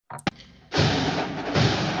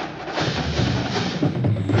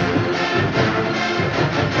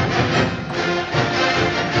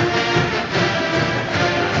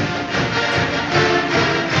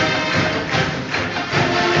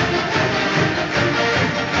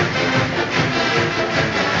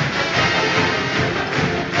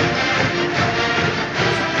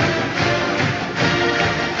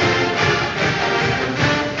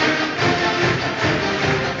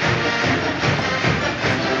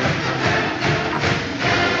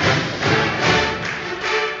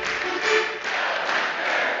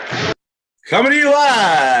Coming to you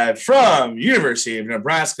live from University of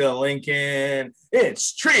Nebraska-Lincoln,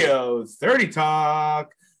 it's Trio 30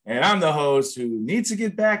 Talk, and I'm the host who needs to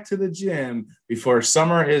get back to the gym before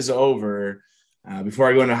summer is over, before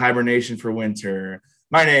I go into hibernation for winter.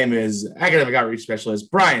 My name is Academic Outreach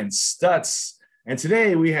Specialist Brian Stutz, and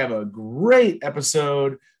today we have a great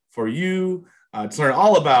episode for you to learn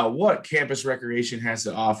all about what campus recreation has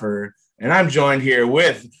to offer. And I'm joined here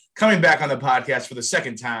with, coming back on the podcast for the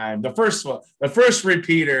second time, the first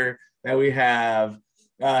repeater that we have,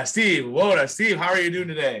 Steve Woda. Steve, how are you doing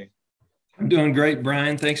today? I'm doing great,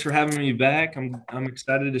 Brian. Thanks for having me back. I'm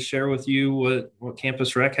excited to share with you what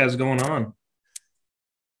Campus Rec has going on.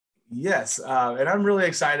 Yes, and I'm really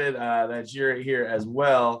excited that you're here as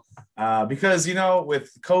well because, you know,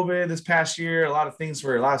 with COVID this past year, a lot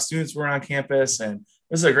of students were on campus, and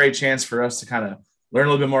this is a great chance for us to kind of learn a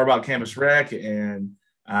little bit more about Campus Rec and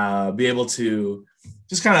be able to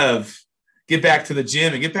just kind of get back to the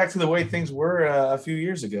gym and get back to the way things were a few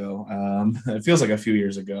years ago. It feels like a few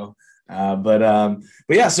years ago, but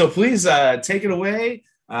yeah. So please take it away.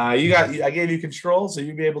 I gave you control, so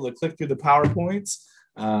you'll be able to click through the PowerPoints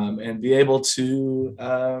and be able to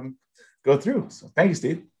go through. So thank you,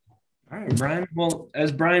 Steve. All right, Brian. Well,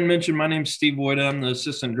 as Brian mentioned, my name's Steve Woda. I'm the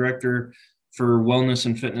Assistant Director for Wellness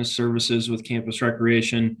and Fitness Services with Campus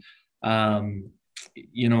Recreation.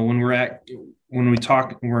 You know, when we're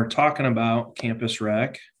talking about Campus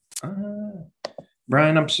Rec.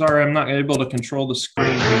 Brian, I'm sorry, I'm not able to control the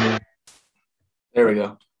screen here. There we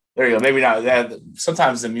go. Maybe not.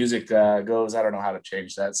 Sometimes the music goes. I don't know how to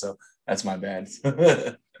change that, so that's my bad.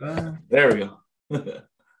 There we go.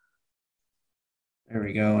 There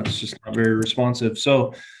we go. It's just not very responsive.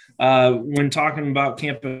 So when talking about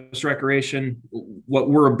campus recreation, what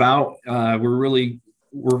we're about, we're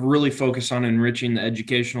really focused on enriching the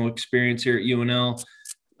educational experience here at UNL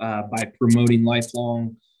by promoting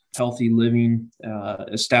lifelong healthy living,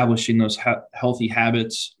 establishing those healthy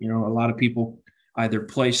habits. You know, a lot of people either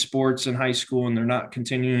play sports in high school and they're not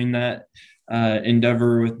continuing that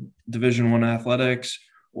endeavor with Division I athletics,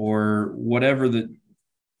 or whatever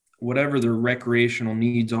their recreational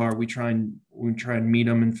needs are. We try and meet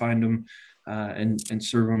them and find them and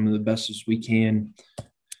serve them the best as we can.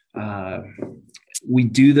 We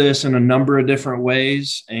do this in a number of different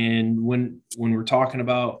ways. And when we're talking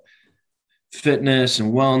about fitness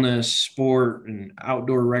and wellness, sport and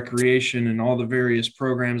outdoor recreation and all the various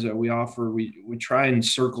programs that we offer, we try and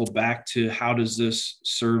circle back to how does this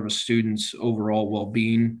serve a student's overall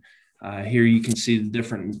well-being. Here you can see the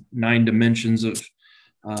different 9 dimensions of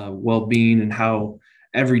well-being and how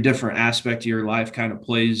every different aspect of your life kind of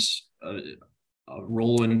plays a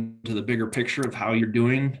role into the bigger picture of how you're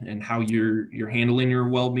doing and how you're handling your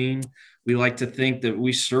well-being. We like to think that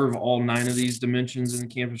we serve all 9 of these dimensions in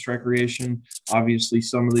campus recreation. Obviously,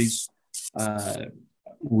 some of these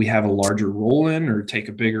we have a larger role in or take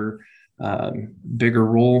a bigger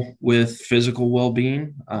role with physical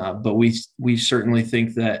well-being. But we certainly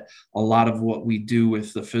think that a lot of what we do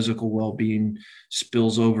with the physical well-being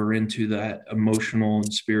spills over into that emotional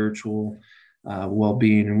and spiritual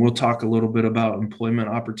well-being. And we'll talk a little bit about employment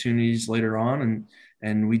opportunities later on.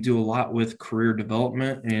 And we do a lot with career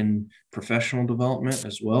development and professional development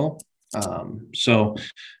as well. So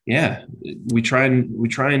yeah, we try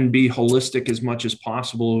and be holistic as much as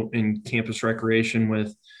possible in campus recreation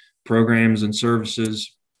with programs and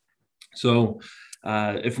services. So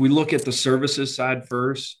if we look at the services side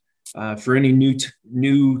first, for any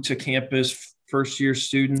new to campus first year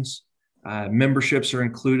students, memberships are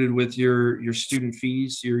included with your student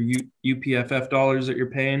fees, your UPFF dollars that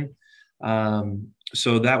you're paying.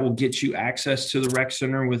 So that will get you access to the rec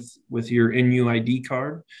center with your NUID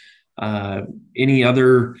card. Any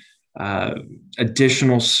other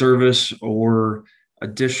additional service or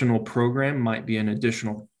additional program might be an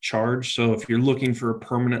additional charge. So if you're looking for a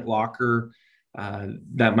permanent locker,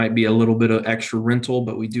 that might be a little bit of extra rental,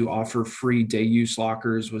 but we do offer free day use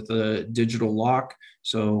lockers with a digital lock.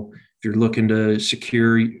 So if you're looking to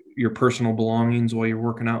secure your personal belongings while you're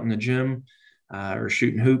working out in the gym or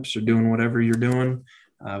shooting hoops or doing whatever you're doing,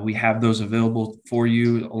 We have those available for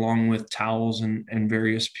you, along with towels and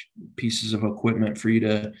various pieces of equipment for you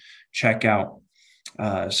to check out.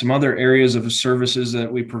 Some other areas of services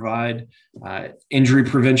that we provide: injury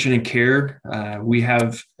prevention and care. We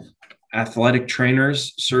have athletic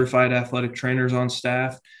trainers, certified athletic trainers on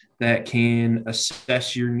staff that can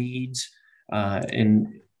assess your needs and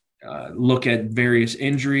look at various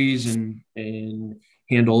injuries and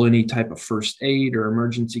handle any type of first aid or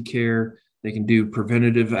emergency care. They can do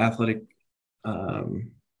preventative athletic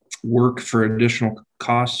work for additional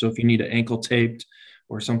costs. So if you need an ankle taped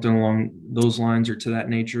or something along those lines or to that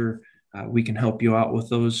nature, we can help you out with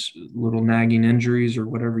those little nagging injuries or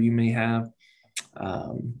whatever you may have.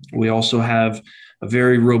 We also have a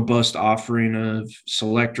very robust offering of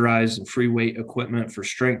selectorized and free weight equipment for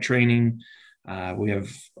strength training. We have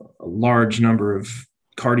a large number of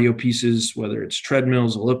cardio pieces, whether it's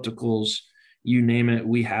treadmills, ellipticals, you name it,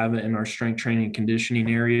 we have it in our strength training and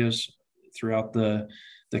conditioning areas throughout the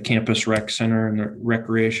campus rec center and the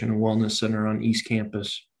recreation and wellness center on East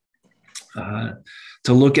Campus.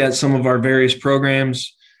 To look at some of our various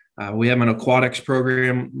programs, we have an aquatics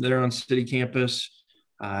program there on city campus.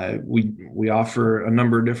 We offer a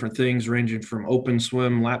number of different things, ranging from open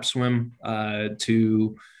swim, lap swim,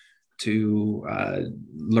 to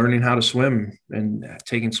learning how to swim and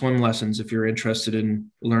taking swim lessons if you're interested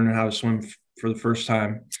in learning how to swim for the first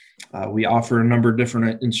time. We offer a number of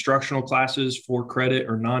different instructional classes for credit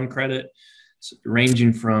or non-credit,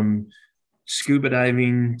 ranging from scuba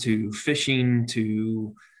diving to fishing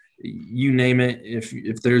to you name it.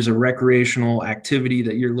 If there's a recreational activity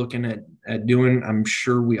that you're looking at doing, I'm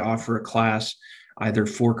sure we offer a class either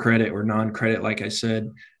for credit or non-credit, like I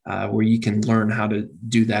said, where you can learn how to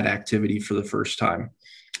do that activity for the first time.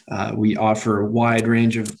 We offer a wide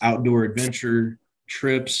range of outdoor adventure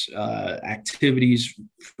trips, activities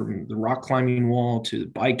from the rock climbing wall to the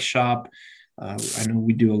bike shop. I know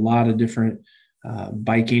we do a lot of different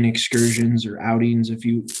biking excursions or outings, if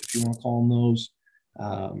you want to call them those.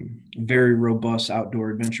 Very robust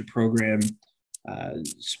outdoor adventure program.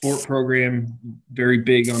 Sport program, very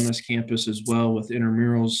big on this campus as well, with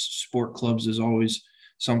intramurals. Sport clubs is always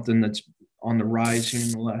something that's on the rise here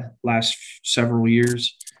in the last several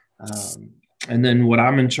years. And then what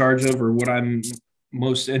I'm in charge of, or what I'm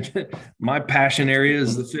most in, my passion area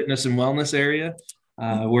is the fitness and wellness area,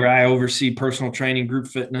 where I oversee personal training, group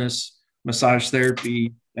fitness, massage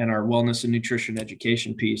therapy, and our wellness and nutrition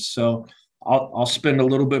education piece. So I'll spend a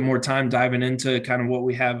little bit more time diving into kind of what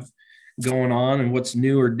we have going on and what's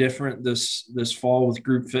new or different this fall with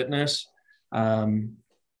group fitness.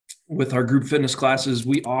 With our group fitness classes,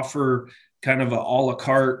 we offer kind of a la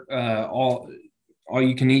carte, all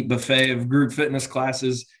you can eat buffet of group fitness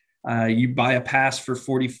classes. You buy a pass for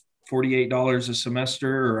 $48 a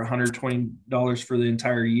semester or $120 for the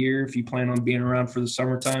entire year. If you plan on being around for the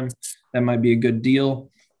summertime, that might be a good deal.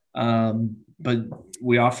 But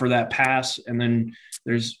we offer that pass, and then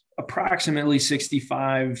there's approximately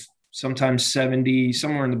 65, sometimes 70,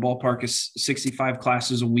 somewhere in the ballpark of 65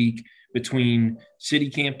 classes a week between city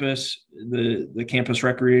campus, the campus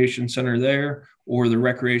recreation center there, or the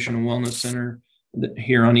recreation and wellness center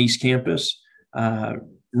here on East Campus,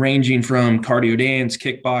 ranging from cardio dance,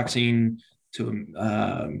 kickboxing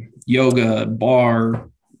to yoga, bar,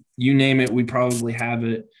 you name it, we probably have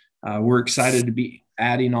it. We're excited to be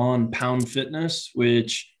adding on Pound Fitness,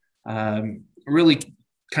 which really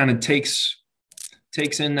kind of takes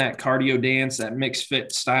in that cardio dance, that mixed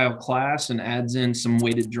fit style class, and adds in some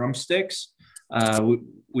weighted drumsticks.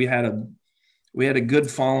 We had a good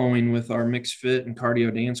following with our mixed fit and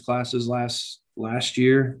cardio dance classes last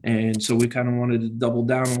year, and so we kind of wanted to double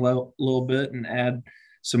down a little bit and add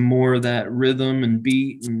some more of that rhythm and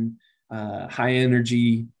beat and high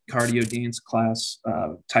energy cardio dance class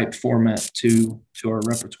type format to our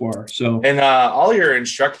repertoire. So, and all your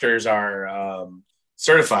instructors are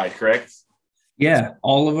certified, correct? Yeah,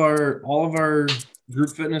 all of our group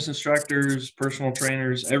fitness instructors, personal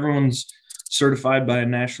trainers, everyone's certified by a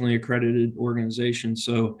nationally accredited organization.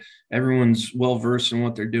 So everyone's well versed in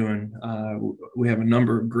what they're doing. We have a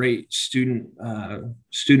number of great student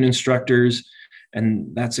instructors,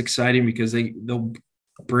 and that's exciting because they'll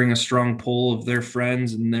bring a strong pull of their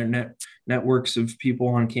friends and their networks of people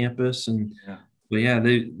on campus. And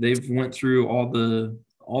they've went through all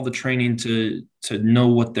the training to know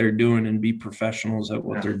what they're doing and be professionals at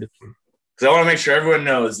what they're doing. Because I want to make sure everyone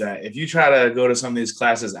knows that if you try to go to some of these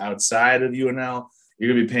classes outside of UNL,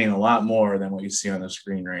 you're going to be paying a lot more than what you see on the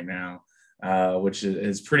screen right now, which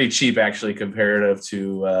is pretty cheap actually comparative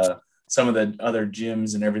to some of the other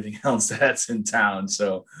gyms and everything else that's in town.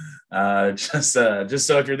 So just so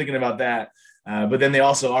if you're thinking about that, but then they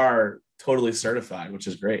also are totally certified, which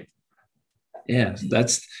is great. Yeah,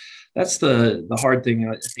 that's the hard thing.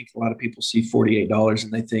 I think a lot of people see $48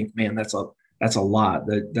 and they think, man, that's a lot.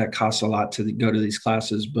 That costs a lot to go to these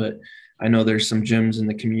classes. But I know there's some gyms in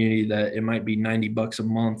the community that it might be $90 a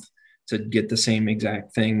month to get the same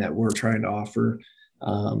exact thing that we're trying to offer.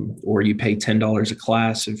 Or you pay $10 a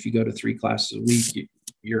class. If you go to 3 classes a week,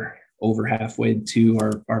 you're over halfway to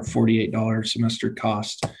our $48 semester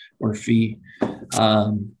cost or fee.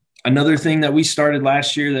 Another thing that we started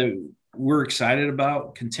last year that we're excited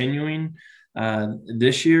about continuing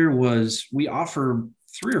this year was we offer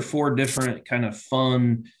 3 or 4 different kind of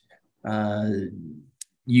fun,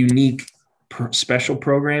 unique special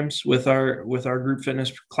programs with our group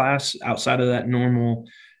fitness class outside of that normal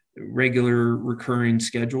regular recurring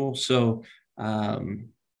schedule. So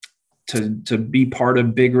to be part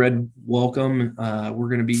of Big Red Welcome, we're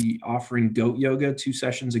going to be offering goat yoga, 2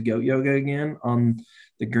 sessions of goat yoga again on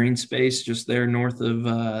the green space just there north of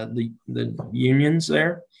the Unions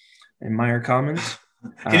there in Meyer Commons.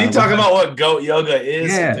 Can you talk about what goat yoga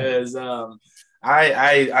is? Yeah. Because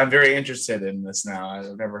I'm very interested in this now.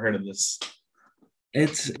 I've never heard of this.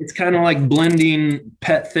 It's kind of like blending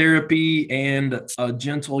pet therapy and a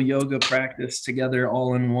gentle yoga practice together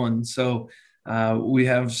all in one. So we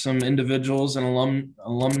have some individuals and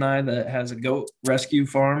alumni that has a goat rescue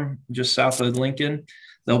farm just south of Lincoln.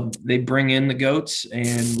 They bring in the goats,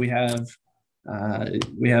 and we have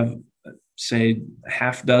say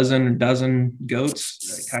half dozen or dozen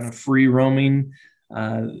goats kind of free roaming.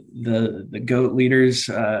 The goat leaders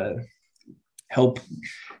help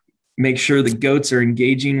make sure the goats are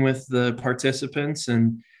engaging with the participants,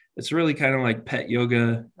 and it's really kind of like pet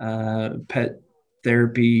yoga, pet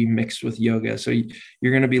therapy mixed with yoga. So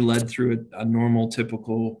you're going to be led through a normal,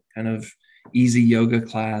 typical kind of easy yoga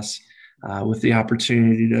class with the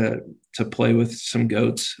opportunity to play with some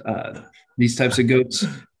goats. These types of goats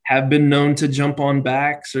have been known to jump on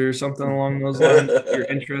backs or something along those lines. If you're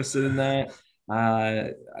interested in that.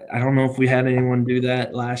 I don't know if we had anyone do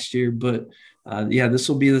that last year, but this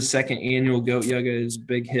will be the 2nd annual Goat Yoga. Is a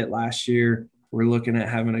big hit last year. We're looking at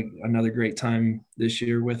having another great time this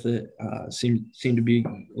year with it. Seemed to be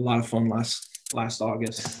a lot of fun last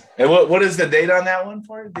August. And what is the date on that one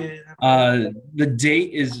for? The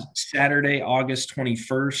date is Saturday, August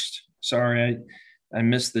 21st. Sorry, I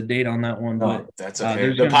missed the date on that one. But that's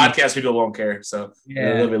okay. The podcast people won't care, so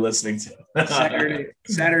they'll be listening to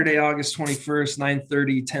Saturday, August 21st,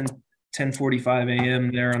 9:30, 10:45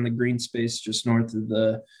 a.m. there on the green space just north of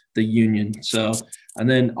the Union. So, and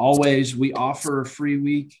then always we offer a free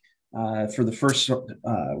week for the first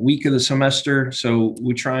week of the semester. So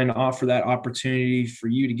we try and offer that opportunity for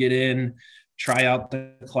you to get in, try out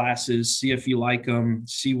the classes, see if you like them,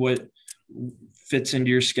 see what fits into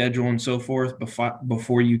your schedule and so forth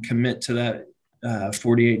before you commit to that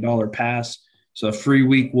 $48 pass. So a free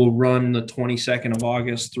week will run the 22nd of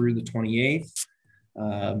August through the 28th.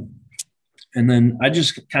 And then I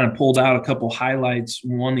just kind of pulled out a couple highlights,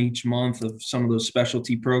 one each month of some of those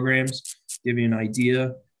specialty programs, give you an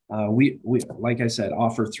idea. We like I said,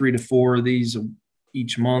 offer 3 to 4 of these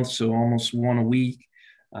each month, so almost one a week.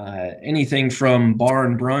 Anything from bar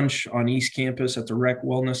and brunch on East Campus at the Rec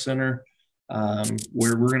Wellness Center,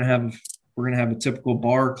 where we're gonna have a typical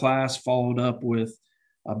bar class followed up with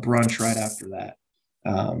a brunch right after that.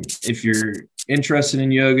 If you're interested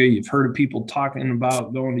in yoga, you've heard of people talking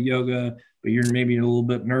about going to yoga, but you're maybe a little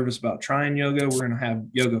bit nervous about trying yoga, we're going to have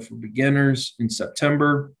yoga for beginners in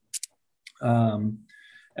September. And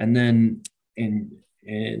then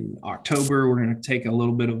in October, we're going to take a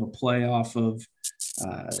little bit of a play off of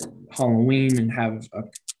Halloween and have a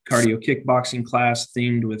cardio kickboxing class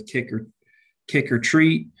themed with kick or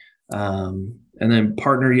treat. And then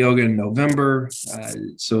partner yoga in November.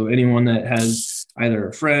 So anyone that has either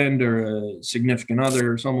a friend or a significant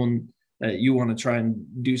other or someone that you want to try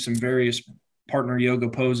and do some various partner yoga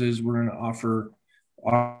poses, we're going to offer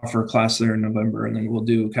a class there in November. And then we'll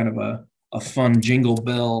do kind of a fun Jingle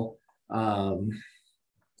Bell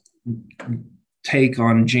take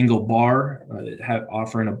on Jingle Bar,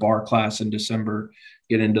 offering a bar class in December,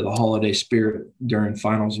 get into the holiday spirit during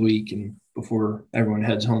finals week and before everyone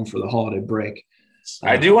heads home for the holiday break.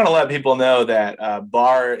 I do want to let people know that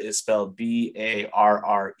bar is spelled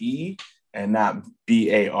B-A-R-R-E and not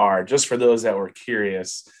B-A-R, just for those that were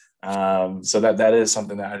curious. So that is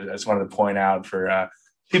something that I just wanted to point out for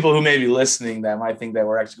people who may be listening that might think that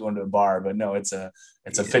we're actually going to a bar, but no, it's a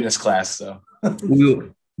fitness class. So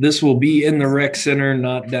this will be in the rec center,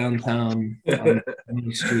 not downtown on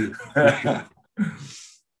the street.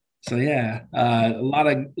 So yeah, a lot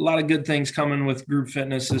of good things coming with group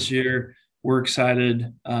fitness this year. we're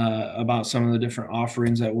excited about some of the different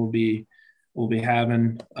offerings that we'll be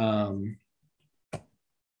having.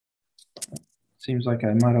 Seems like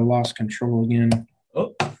I might have lost control again.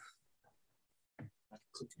 Oh,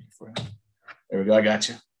 there we go. I got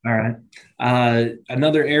you. All right.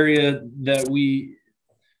 Another area that we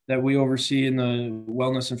oversee in the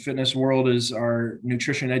wellness and fitness world is our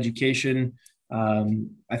nutrition education.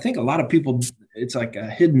 I think a lot of people, it's like a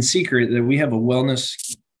hidden secret that we have a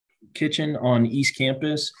wellness kitchen on East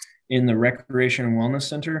Campus in the Recreation and Wellness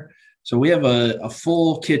Center. So we have a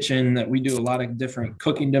full kitchen that we do a lot of different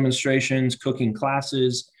cooking demonstrations, cooking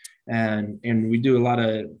classes, and we do a lot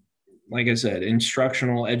of, like I said,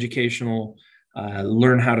 instructional, educational,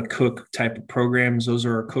 learn how to cook type of programs. Those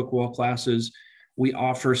are our Cook Well classes. We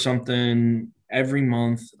offer something every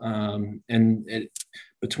month,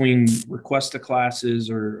 between request to classes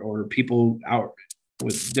or people out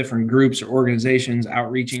with different groups or organizations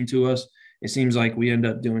outreaching to us, it seems like we end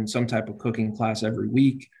up doing some type of cooking class every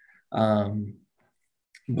week.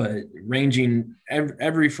 But ranging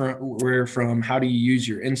everywhere from how do you use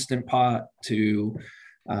your Instant Pot to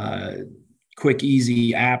quick,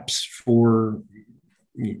 easy apps for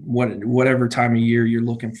whatever time of year you're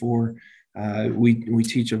looking for. We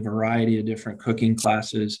teach a variety of different cooking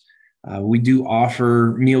classes. We do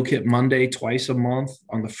offer Meal Kit Monday twice a month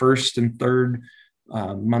on the first and third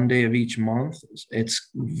Monday of each month. It's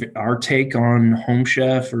our take on Home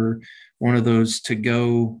Chef or one of those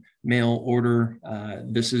to-go mail order.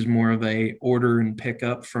 This is more of a order and pick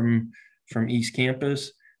up from East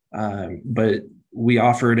Campus, but we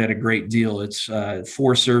offer it at a great deal. It's 4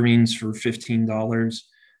 servings for $15.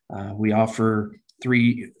 We offer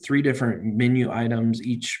three different menu items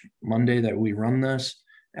each Monday that we run this.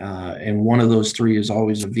 And one of those 3 is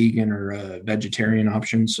always a vegan or a vegetarian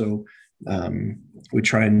option. So we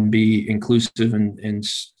try and be inclusive and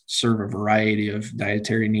serve a variety of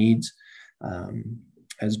dietary needs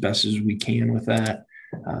as best as we can with that.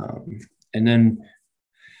 And then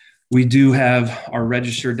we do have our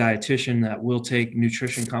registered dietitian that will take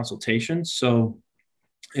nutrition consultations. So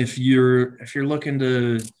if you're looking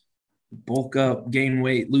to bulk up, gain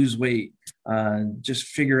weight, lose weight, just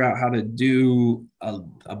figure out how to do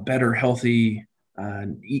a better, healthy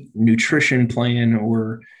nutrition plan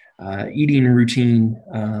or eating routine,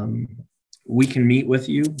 we can meet with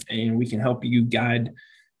you and we can help you guide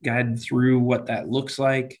through what that looks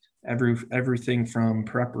like. Everything from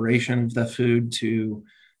preparation of the food to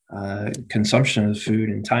consumption of the food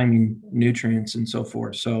and timing nutrients and so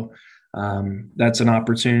forth. So that's an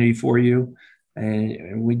opportunity for you.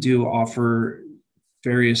 And we do offer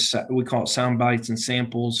various, we call it sound bites and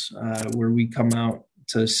samples, where we come out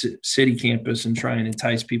to city campus and try and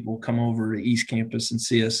entice people to come over to East Campus and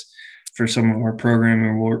see us for some of our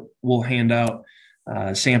programming. We'll hand out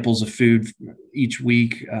samples of food each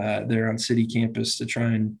week there on city campus to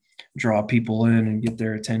try and draw people in and get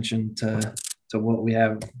their attention to what we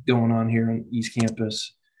have going on here on East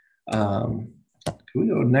Campus. Can we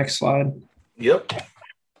go to the next slide? Yep.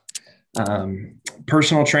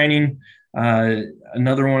 Personal training,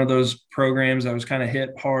 another one of those programs that was kind of hit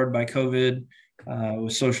hard by COVID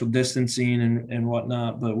with social distancing and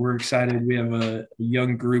whatnot, but we're excited. We have a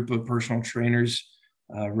young group of personal trainers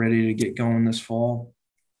ready to get going this fall.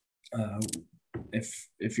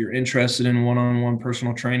 If you're interested in one-on-one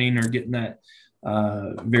personal training or getting that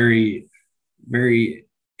very, very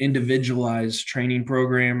individualized training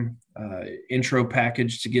program, intro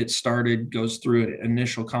package to get started, goes through an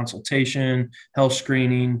initial consultation, health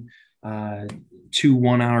screening, 2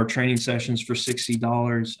 1-hour training sessions for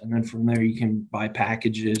 $60. And then from there you can buy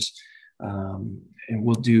packages. And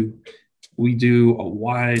we do a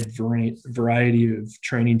wide variety of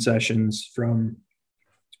training sessions.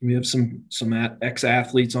 We have some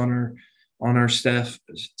ex-athletes on our staff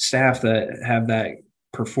that have that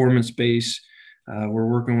performance base. We're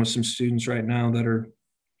working with some students right now that are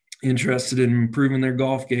interested in improving their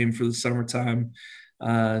golf game for the summertime.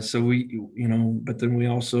 So but then we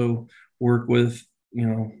also work with,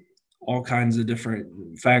 all kinds of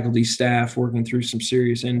different faculty, staff working through some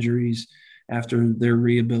serious injuries after their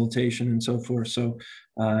rehabilitation and so forth. So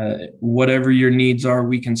whatever your needs are,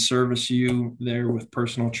 we can service you there with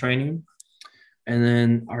personal training. And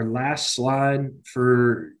then our last slide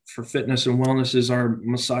for fitness and wellness is our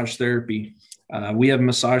massage therapy. We have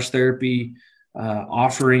massage therapy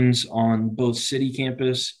offerings on both city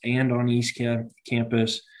campus and on East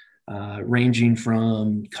Campus, ranging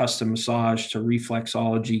from custom massage to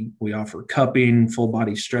reflexology. We offer cupping, full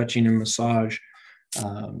body stretching and massage.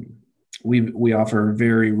 We offer a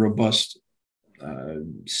very robust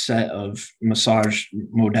set of massage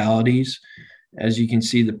modalities. as you can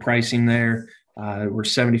see, the pricing there, we're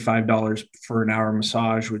 $75 for an hour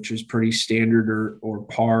massage, which is pretty standard or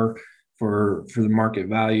par for the market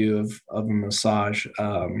value of a massage.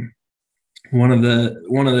 One of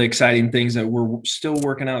the exciting things that we're still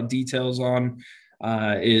working out details on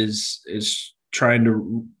is trying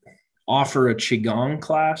to offer a Qigong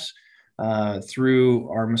class through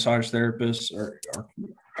our massage therapist.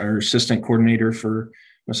 Our assistant coordinator for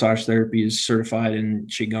massage therapy is certified in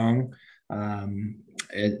Qigong.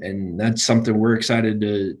 And that's something we're excited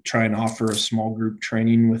to try and offer a small group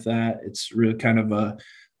training with that. It's really kind of a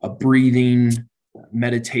breathing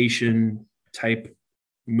meditation type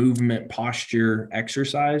movement posture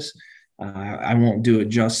exercise. I won't do it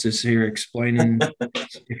justice here explaining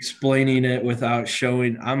it without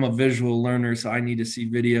showing. I'm a visual learner, so I need to see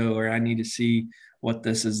video, or I need to see what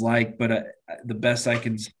this is like. But the best I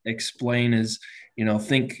can explain is,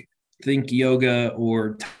 think yoga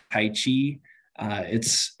or Tai Chi.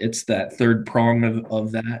 It's that third prong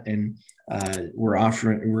of that, and we're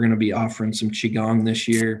going to be offering some Qigong this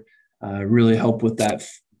year. Really help with that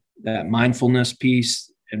mindfulness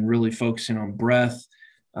piece, and really focusing on breath.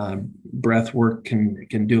 Breath work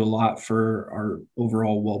can do a lot for our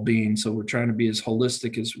overall well-being. So we're trying to be as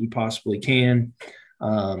holistic as we possibly can.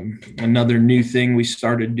 Another new thing we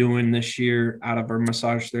started doing this year out of our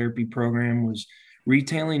massage therapy program was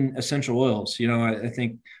retailing essential oils. I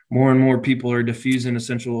think more and more people are diffusing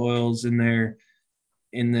essential oils in their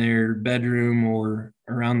bedroom or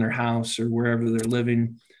around their house or wherever they're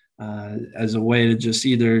living, as a way to just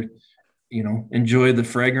either enjoy the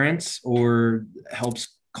fragrance or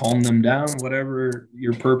helps calm them down, whatever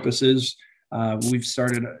your purpose is. We've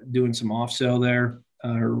started doing some off sale there,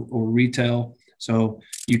 or retail. So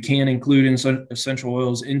you can include essential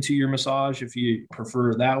oils into your massage if you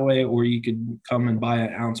prefer that way, or you could come and buy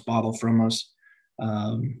an ounce bottle from us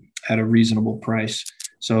at a reasonable price.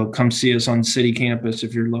 So come see us on city campus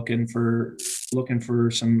if you're looking for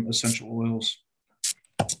some essential oils.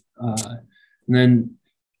 And then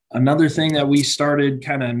another thing that we started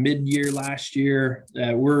kind of mid-year last year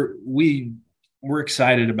that we're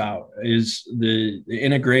excited about is the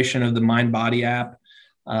integration of the MindBody app.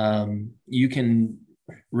 You can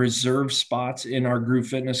reserve spots in our group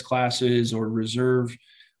fitness classes, or reserve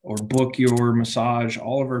or book your massage.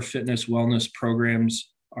 All of our fitness wellness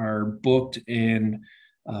programs are booked and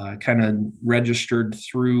kind of registered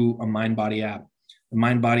through a MindBody app. The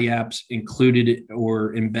MindBody app's included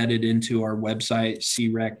or embedded into our website,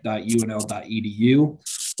 crec.unl.edu.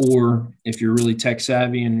 Or if you're really tech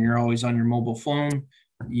savvy and you're always on your mobile phone,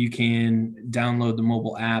 you can download the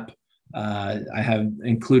mobile app. I have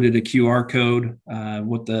included a QR code,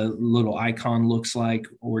 what the little icon looks like,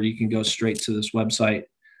 or you can go straight to this website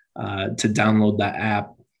to download that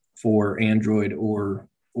app for Android or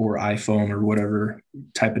iPhone or whatever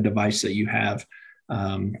type of device that you have.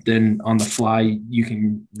 Then on the fly, you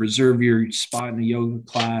can reserve your spot in the yoga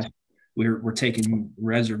class. We're taking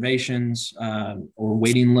reservations or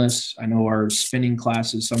waiting lists. I know our spinning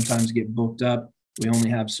classes sometimes get booked up. We only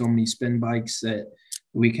have so many spin bikes that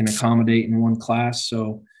we can accommodate in one class.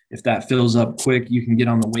 So if that fills up quick, you can get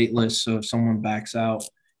on the wait list. So if someone backs out,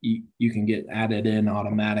 you can get added in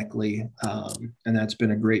automatically. And that's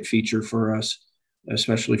been a great feature for us,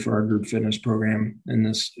 especially for our group fitness program in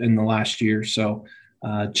the last year. So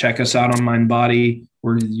check us out on MindBody.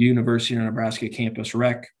 We're the University of Nebraska Campus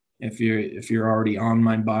Rec. If you're already on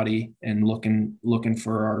MindBody and looking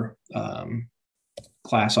for our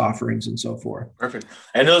class offerings and so forth. Perfect.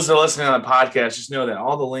 And those that are listening on the podcast, just know that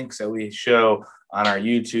all the links that we show on our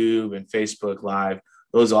YouTube and Facebook Live,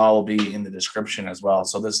 those all will be in the description as well.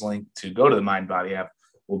 So this link to go to the MindBody app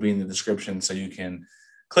will be in the description, so you can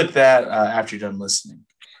click that after you're done listening.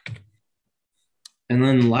 And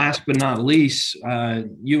then last but not least,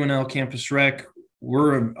 UNL Campus Rec,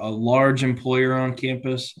 we're a large employer on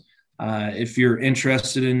campus. If you're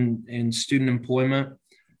interested in student employment,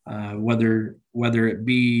 whether it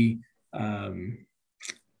be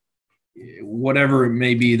whatever it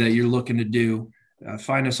may be that you're looking to do,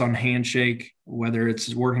 find us on Handshake, whether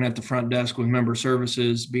it's working at the front desk with member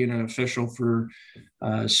services, being an official for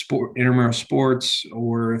intramural sports,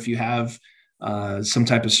 or if you have some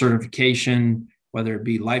type of certification, whether it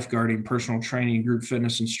be lifeguarding, personal training, group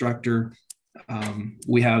fitness instructor.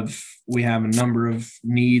 We have a number of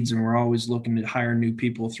needs, and we're always looking to hire new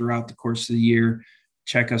people throughout the course of the year.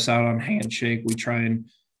 Check us out on Handshake. We try and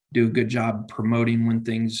do a good job promoting when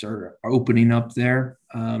things are opening up there.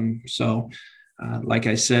 Like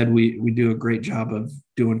I said, we do a great job of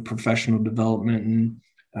doing professional development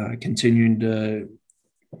and continuing to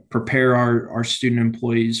prepare our student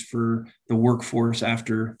employees for the workforce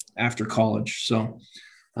after college. So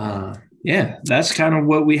yeah, that's kind of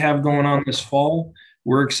what we have going on this fall.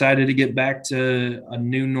 We're excited to get back to a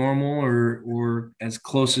new normal or as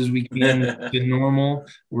close as we can to normal.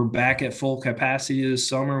 We're back at full capacity this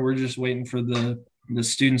summer. We're just waiting for the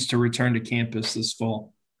students to return to campus this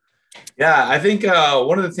fall. Yeah, I think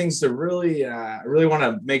one of the things to really want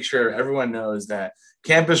to make sure everyone knows that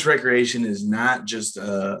campus recreation is not just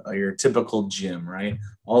your typical gym, right?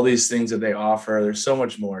 All these things that they offer, there's so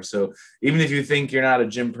much more. So even if you think you're not a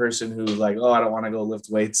gym person who's like, oh, I don't want to go lift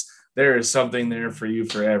weights, there is something there for you,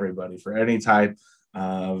 for everybody, for any type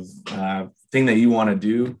of thing that you want to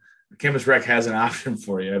do. Campus Rec has an option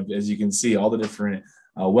for you. As you can see, all the different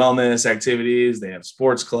wellness activities, they have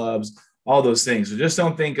sports clubs, all those things. So just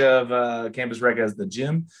don't think of Campus Rec as the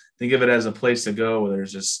gym. Think of it as a place to go where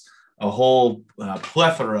there's just a whole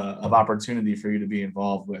plethora of opportunity for you to be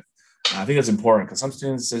involved with. I think it's important because some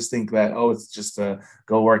students just think that, oh, it's just to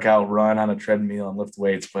go work out, run on a treadmill and lift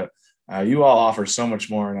weights. But you all offer so much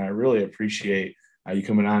more. And I really appreciate you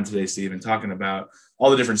coming on today, Steve, and talking about all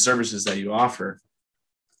the different services that you offer.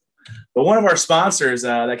 But one of our sponsors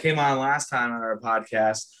that came on last time on our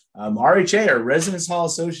podcast, RHA, or Residence Hall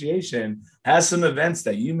Association, has some events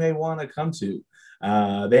that you may want to come to.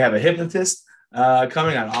 They have a hypnotist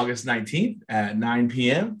coming on August 19th at 9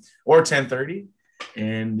 p.m. or 10:30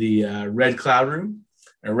 in the Red Cloud Room,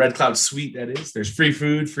 or Red Cloud Suite, that is. There's free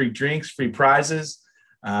food, free drinks, free prizes,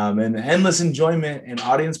 and endless enjoyment and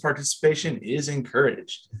audience participation is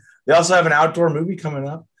encouraged. They also have an outdoor movie coming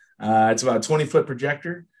up. It's about a 20-foot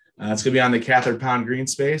projector. It's going to be on the Cathode Pound green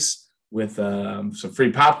space with some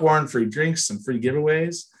free popcorn, free drinks, some free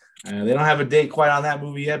giveaways. They don't have a date quite on that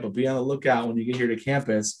movie yet, but be on the lookout when you get here to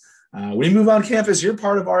campus. When you move on campus, you're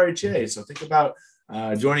part of RHA. So think about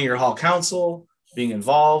joining your hall council, being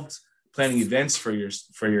involved, planning events for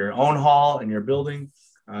your own hall and your building.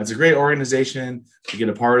 It's a great organization to get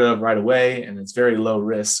a part of right away, and it's very low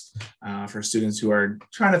risk for students who are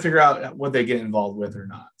trying to figure out what they get involved with or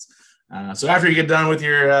not. So after you get done with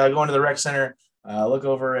your going to the rec center, look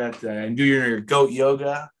over at and do your goat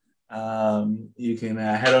yoga. You can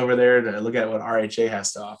head over there to look at what RHA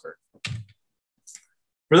has to offer.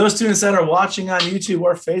 For those students that are watching on YouTube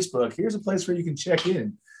or Facebook, here's a place where you can check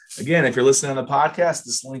in. Again, if you're listening on the podcast,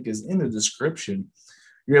 this link is in the description.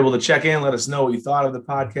 You're able to check in, let us know what you thought of the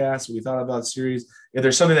podcast, what you thought about the series. If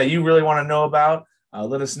there's something that you really want to know about,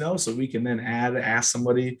 let us know so we can then ask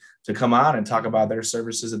somebody to come on and talk about their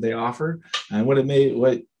services that they offer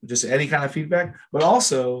and just any kind of feedback. But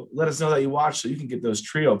also let us know that you watch so you can get those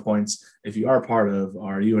Trio points if you are part of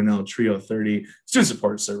our UNL Trio 30 student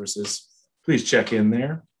support services. Please check in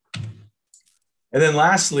there. And then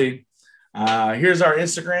lastly, here's our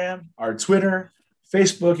Instagram, our Twitter,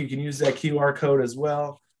 Facebook. You can use that QR code as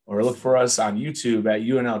well, or look for us on YouTube at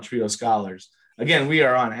UNL Trio Scholars. Again, we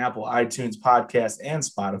are on Apple, iTunes, Podcast, and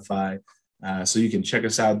Spotify, so you can check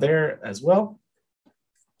us out there as well.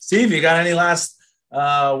 Steve, you got any last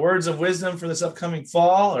words of wisdom for this upcoming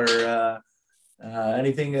fall, or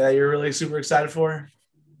anything that you're really super excited for?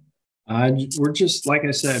 We're just, like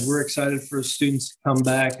I said, we're excited for students to come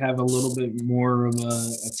back, have a little bit more of a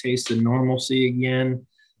taste of normalcy again.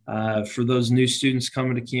 For those new students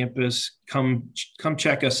coming to campus, come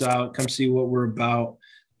check us out, come see what we're about.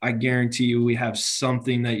 I guarantee you we have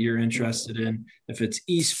something that you're interested in. If it's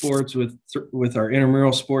esports with our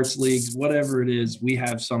intramural sports leagues, whatever it is, we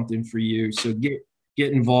have something for you. So get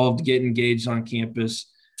involved, get engaged on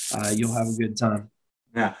campus. You'll have a good time.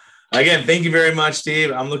 Yeah. Again, thank you very much,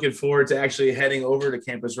 Steve. I'm looking forward to actually heading over to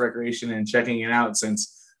campus recreation and checking it out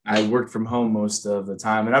since I worked from home most of the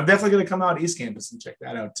time. And I'm definitely going to come out East Campus and check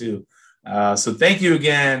that out too. So thank you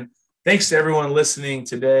again. Thanks to everyone listening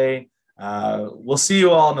today. We'll see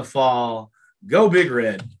you all in the fall. Go Big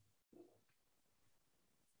Red.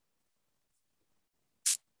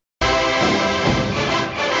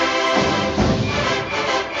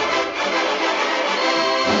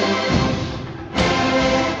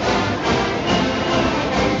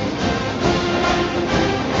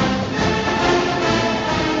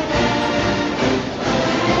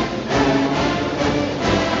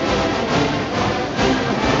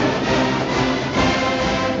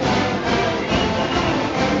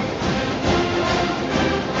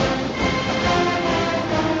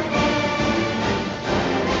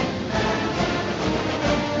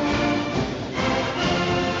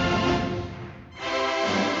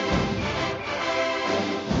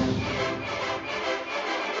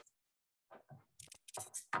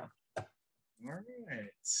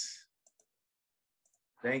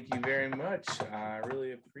 Thank you very much. I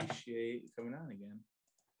really appreciate you coming on again.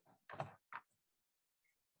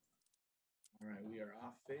 All right, we are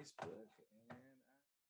off Facebook